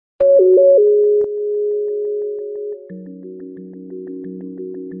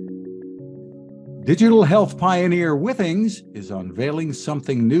Digital health pioneer Withings is unveiling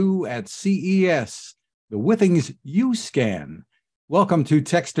something new at CES, the Withings U-Scan. Welcome to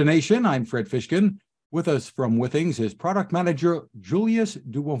Techstination. I'm Fred Fishkin. With us from Withings is product manager Julius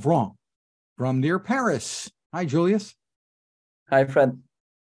Duvouvron from near Paris. Hi, Julius. Hi, Fred.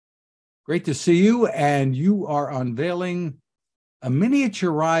 Great to see you. And you are unveiling a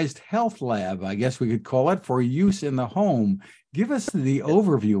miniaturized health lab, I guess we could call it, for use in the home. Give us the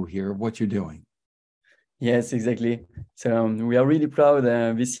overview here of what you're doing. Yes, exactly. So we are really proud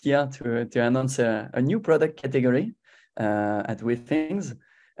this year to announce a new product category at Withings,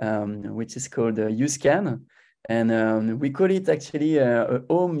 which is called U-Scan. And we call it actually a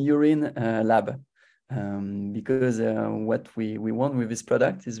home urine lab because what we want with this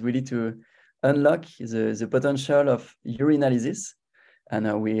product is really to unlock the potential of urinalysis.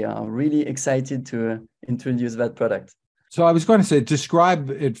 And we are really excited to introduce that product. So I was going to say, describe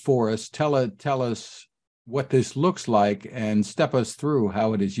it for us. Tell us what this looks like and step us through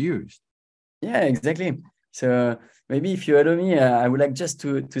how it is used. Yeah, exactly. So maybe if you allow me, I would like just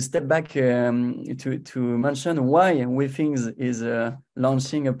to step back to mention why Withings is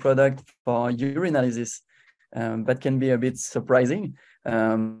launching a product for urinalysis. That can be a bit surprising.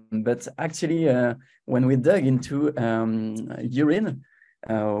 But actually, when we dug into urine,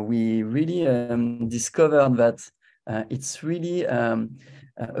 we really discovered that it's really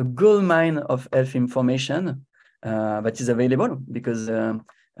a gold mine of health information that is available because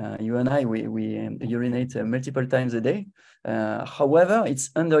you and I, we urinate multiple times a day. However, it's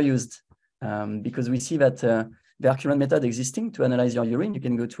underused because we see that there are current methods existing to analyze your urine. You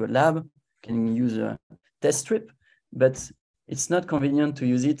can go to a lab, you can use a test strip, but it's not convenient to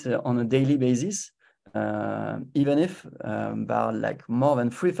use it on a daily basis, even if there are like more than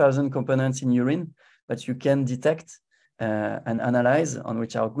 3,000 components in urine that you can detect and analyze, on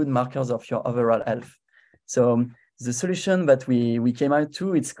which are good markers of your overall health. So the solution that we came out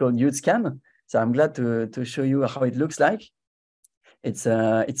to, it's called U-Scan. So I'm glad to show you how it looks like.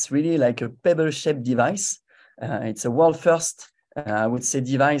 It's really like a pebble-shaped device. It's a world first, I would say,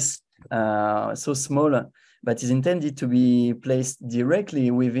 device so small that is intended to be placed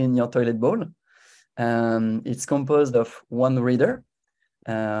directly within your toilet bowl. It's composed of one reader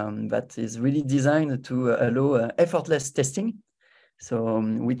that is really designed to allow effortless testing. So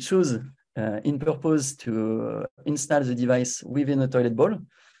we choose in purpose to install the device within a toilet bowl.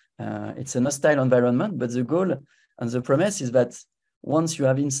 It's an hostile environment, but the goal and the premise is that once you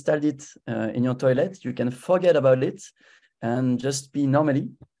have installed it in your toilet, you can forget about it and just be normally.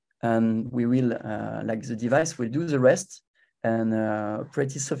 And we will, like the device will do the rest, and a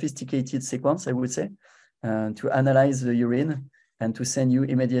pretty sophisticated sequence, I would say, to analyze the urine and to send you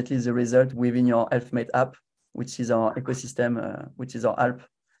immediately the result within your HealthMate app, which is our ecosystem, which is our app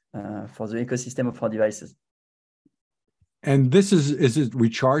for the ecosystem of our devices. And this is it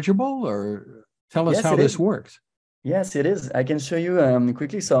rechargeable, or tell us how this works? Yes, it is. I can show you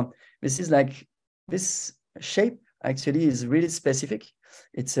quickly. So this is like, this shape actually is really specific.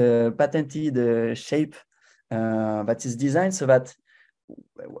 It's a patented shape that is designed so that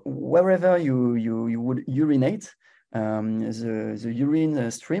wherever you would urinate, the urine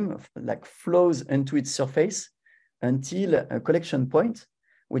stream like flows into its surface until a collection point,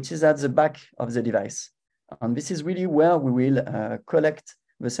 which is at the back of the device. And this is really where we will collect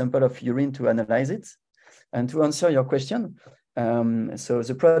the sample of urine to analyze it. And to answer your question, so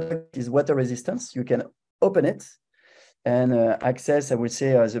the product is water resistant. You can open it and access, I would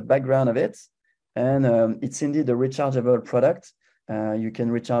say, the background of it. And it's indeed a rechargeable product. You can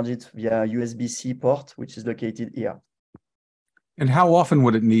recharge it via USB-C port, which is located here. And how often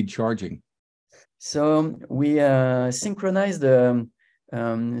would it need charging? So we synchronize the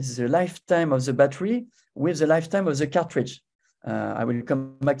lifetime of the battery with the lifetime of the cartridge. I will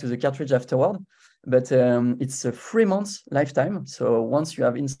come back to the cartridge afterward, but it's a 3 months lifetime. So once you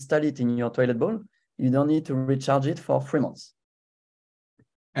have installed it in your toilet bowl, you don't need to recharge it for 3 months.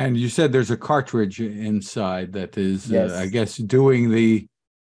 And you said there's a cartridge inside that is, yes. I guess, doing the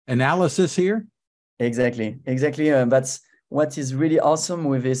analysis here? Exactly. That's what is really awesome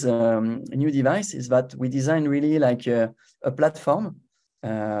with this new device is that we designed really like a platform,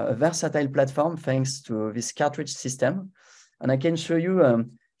 a versatile platform, thanks to this cartridge system. And I can show you,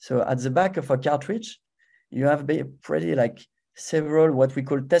 so at the back of a cartridge, you have pretty like several what we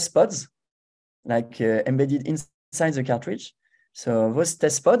call test pods, like embedded inside the cartridge. So those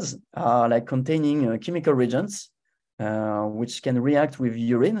test pods are like containing chemical reagents, which can react with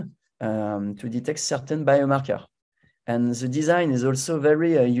urine to detect certain biomarker. And the design is also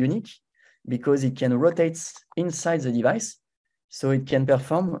very unique because it can rotate inside the device. so it can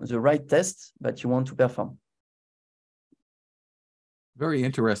perform the right test that you want to perform. Very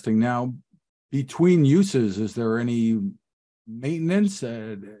interesting. Now, between uses, is there any maintenance?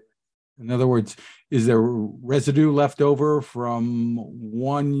 In other words, is there residue left over from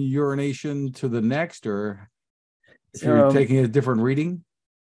one urination to the next, or if you're taking a different reading?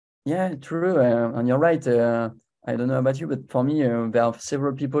 Yeah, true. And you're right. I don't know about you, but for me, there are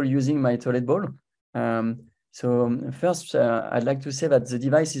several people using my toilet bowl. First, I'd like to say that the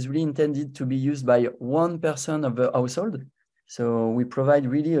device is really intended to be used by one person of the household. So we provide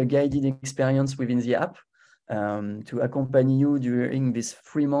really a guided experience within the app to accompany you during these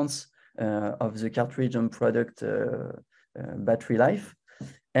 3 months of the cartridge and product battery life.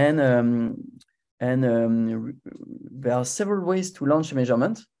 And there are several ways to launch a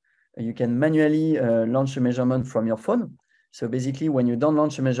measurement. You can manually launch a measurement from your phone. So basically, when you don't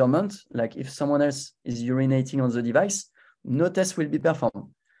launch a measurement, like if someone else is urinating on the device, no test will be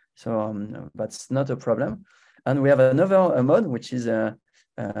performed. So that's not a problem. And we have another mode, which is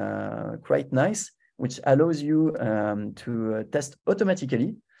quite nice, which allows you to test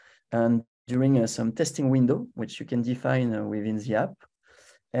automatically and during some testing window, which you can define within the app.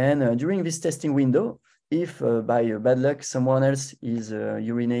 And during this testing window, if by bad luck someone else is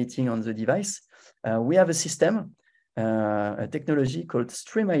urinating on the device, we have a system, a technology called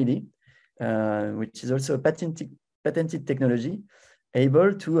StreamID, which is also a patented technology,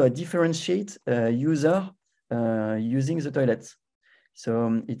 able to differentiate user using the toilet.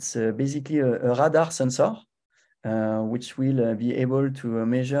 So it's basically a radar sensor, which will be able to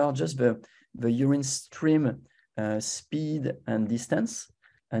measure just the urine stream speed and distance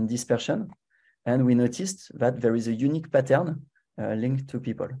and dispersion. And we noticed that there is a unique pattern linked to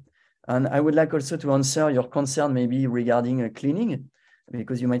people. And I would like also to answer your concern maybe regarding cleaning,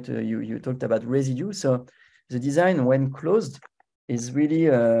 because you talked about residue. So the design, when closed, is really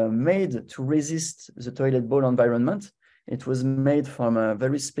made to resist the toilet bowl environment. It was made from a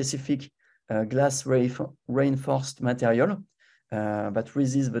very specific glass reinforced material that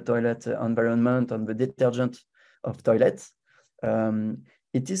resists the toilet environment and the detergent of toilets.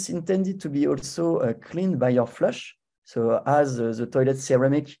 It is intended to be also cleaned by your flush. So as the toilet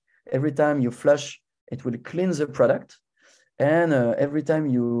ceramic, every time you flush, it will clean the product. And every time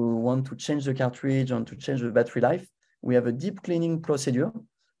you want to change the cartridge and to change the battery life, we have a deep cleaning procedure,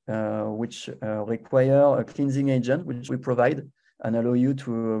 which require a cleansing agent, which we provide and allow you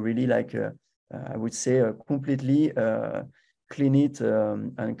to really I would say, completely clean it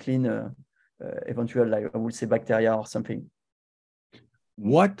and clean eventual, I would say, bacteria or something.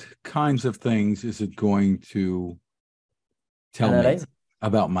 What kinds of things is it going to tell me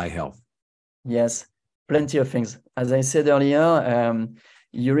about my health? Yes, plenty of things. As I said earlier,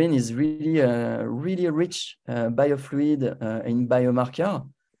 urine is really rich biofluid in biomarker.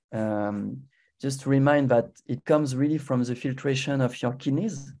 Just to remind that it comes really from the filtration of your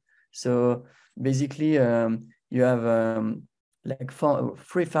kidneys. So basically, you have like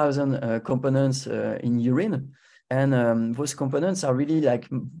 3,000 components in urine. And those components are really like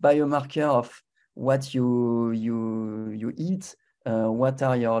biomarker of what you eat, what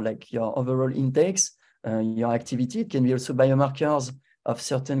are your overall intakes, your activity. It can be also biomarkers of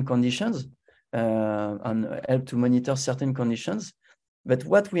certain conditions and help to monitor certain conditions. But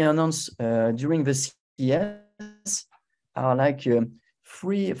what we announced during the CES are like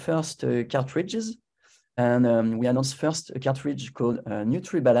 3 first cartridges. And we announced first a cartridge called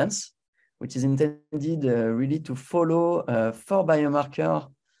NutriBalance, which is intended really to follow 4 biomarkers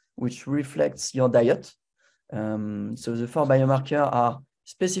which reflects your diet. So the 4 biomarkers are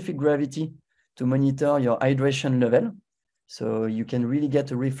specific gravity to monitor your hydration level. So you can really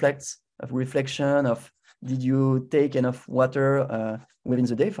get a reflection of did you take enough water within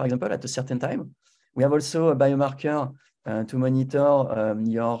the day, for example, at a certain time. We have also a biomarker to monitor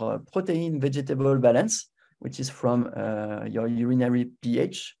your protein vegetable balance, which is from your urinary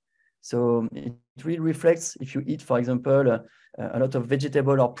pH. So it really reflects if you eat, for example, a lot of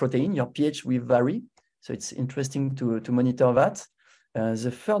vegetable or protein, your pH will vary. So it's interesting to monitor that.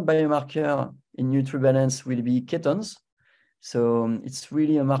 The third biomarker in NutriBalance will be ketones. So it's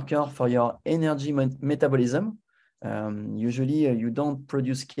really a marker for your energy metabolism. Usually you don't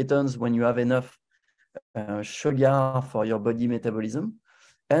produce ketones when you have enough sugar for your body metabolism.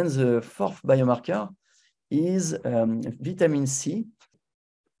 And the fourth biomarker is vitamin C.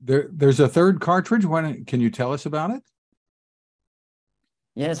 There's a third cartridge. Can you tell us about it?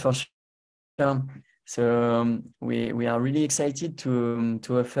 Yes, for sure. So we are really excited to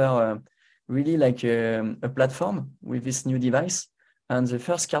offer really like a platform with this new device. And the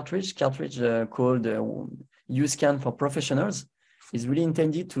first cartridge called UScan for Professionals is really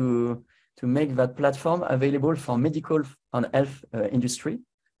intended to make that platform available for medical and health industry.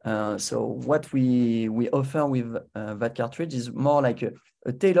 So what we offer with that cartridge is more like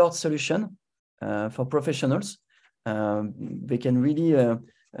a tailored solution for professionals. They can really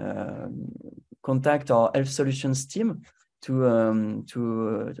contact our health solutions team to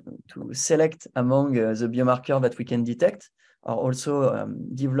select among the biomarker that we can detect, or also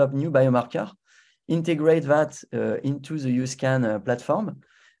develop new biomarker, integrate that into the YouScan platform,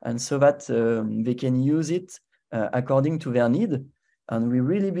 and so that they can use it according to their need. And we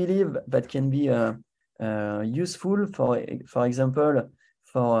really believe that can be useful for example,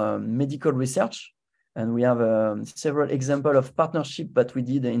 for medical research. And we have several examples of partnership that we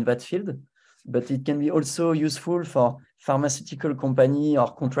did in that field, but it can be also useful for pharmaceutical company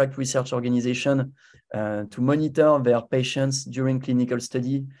or contract research organization to monitor their patients during clinical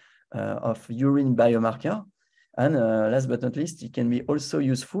study of urine biomarker. And last but not least, it can be also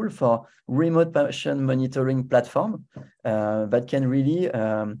useful for remote patient monitoring platform that can really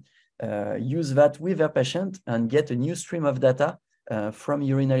use that with their patient and get a new stream of data from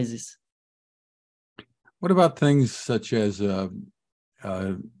urinalysis. What about things such as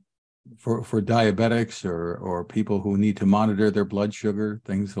for diabetics or people who need to monitor their blood sugar,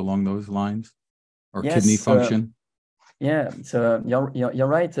 things along those lines, or yes, kidney function? Yeah, so you're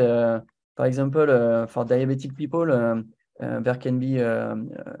right. For example, for diabetic people, there can be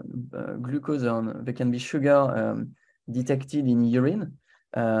glucose, there can be sugar detected in urine.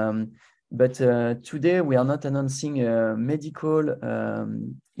 But today we are not announcing medical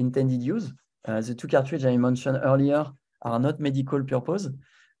intended use. The two cartridges I mentioned earlier are not medical purpose.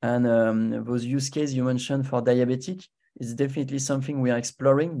 And those use cases you mentioned for diabetic is definitely something we are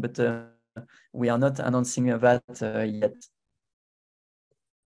exploring, but we are not announcing that yet.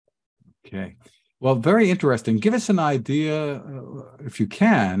 Okay. Well, very interesting. Give us an idea, if you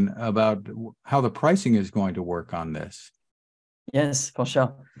can, about how the pricing is going to work on this. Yes, for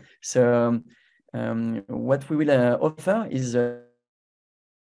sure. So what we will offer is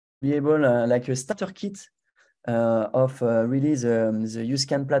be able, like a starter kit of really the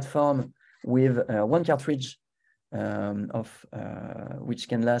YouScan platform with one cartridge which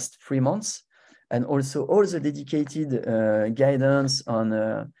can last 3 months, and also all the dedicated guidance on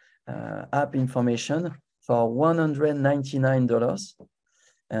app information for $199.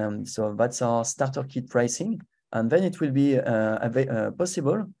 So that's our starter kit pricing. And then it will be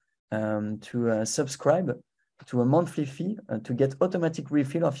possible to subscribe to a monthly fee to get automatic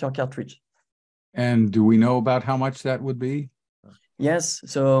refill of your cartridge. And do we know about how much that would be? Yes,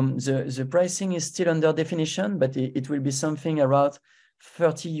 so the pricing is still under definition, but it will be something around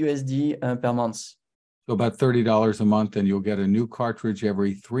 $30 per month. So about $30 a month, and you'll get a new cartridge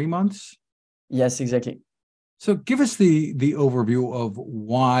every 3 months? Yes, exactly. So give us the overview of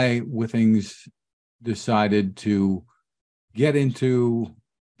why Withings decided to get into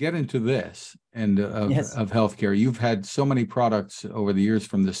this and of healthcare. You've had so many products over the years,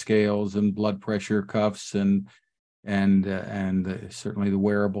 from the scales and blood pressure cuffs and certainly the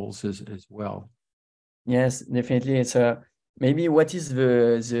wearables as well. Yes, definitely. It's maybe what is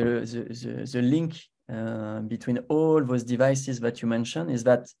the link between all those devices that you mentioned is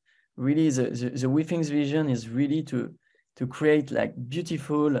that really the Withings vision is really to create like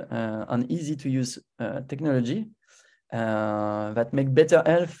beautiful and easy to use technology that make better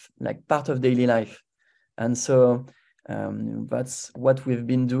health like part of daily life. And so that's what we've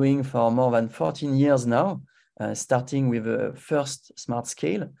been doing for more than 14 years now, starting with the first smart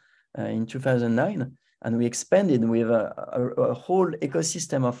scale in 2009. And we expanded with a whole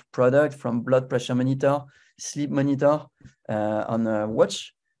ecosystem of product, from blood pressure monitor, sleep monitor, on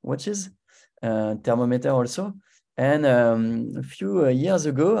watches, thermometer also. And a few years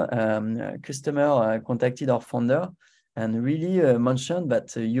ago, a customer contacted our founder and really mentioned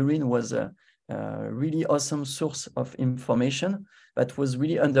that urine was a really awesome source of information that was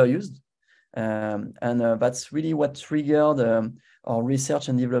really underused. And that's really what triggered our research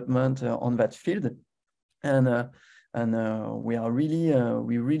and development on that field. And we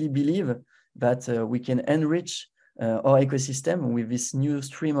really believe that we can enrich our ecosystem with this new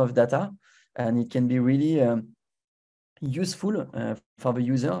stream of data, and it can be really useful for the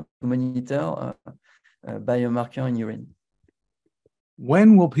user to monitor biomarker in urine.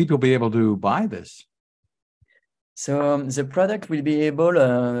 When will people be able to buy this? So the product will be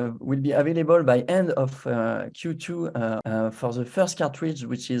available by end of Q2 for the first cartridge,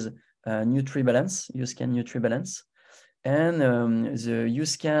 which is NutriBalance, YouScan NutriBalance, and the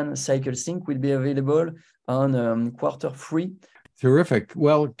YouScan Cycle Sync will be available on Q3. Terrific.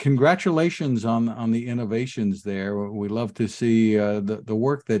 Well, congratulations on the innovations there. We love to see the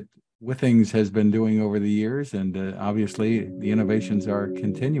work that Withings has been doing over the years, and obviously the innovations are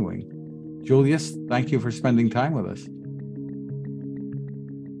continuing. Julius, thank you for spending time with us.